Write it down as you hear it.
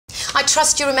I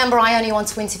trust you remember I only want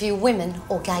to interview women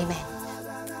or gay men.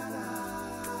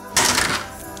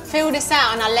 Fill this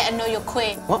out and I'll let her know you're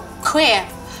queer. What? Queer.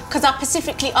 Because I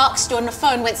specifically asked you on the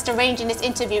phone whilst arranging this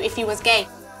interview if you was gay.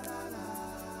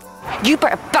 You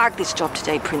better bag this job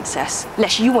today, Princess.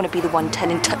 Unless you want to be the one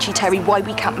telling Touchy Terry why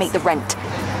we can't make the rent.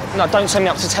 No, don't send me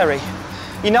up to Terry.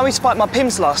 You know he spiked my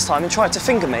pims last time and tried to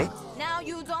finger me.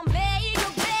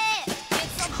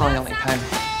 Hi, Auntie Pam.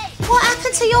 What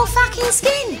happened to your fucking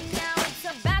skin?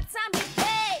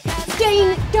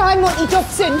 Dean Diamante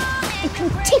Dobson, you can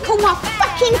tickle my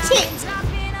fucking tits.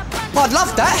 Well, I'd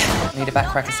love that. Need a back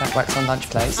cracker sap wax on lunch,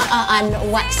 please.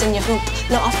 And waxing your hoop.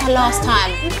 Not after last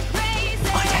time.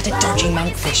 I had a dodgy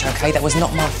monkfish, OK? That was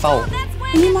not my fault.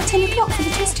 You need my 10 o'clock for the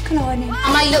testicle ironing.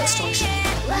 I may look strong,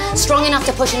 Sinead. Strong enough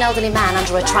to push an elderly man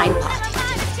under a train party.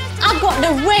 I've got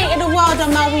the weight of the world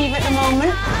on my weave at the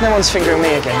moment. No one's fingering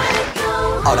me again.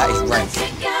 Oh, that is rank.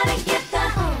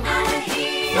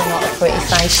 You're not a pretty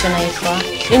face,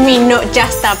 Shaniqua. You mean not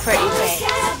just a pretty face?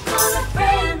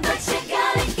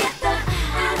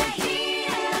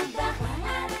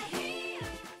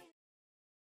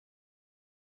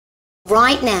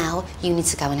 Right now, you need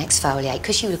to go and exfoliate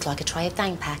because you look like a tray of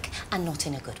Dane pack and not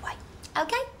in a good way.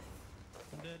 Okay?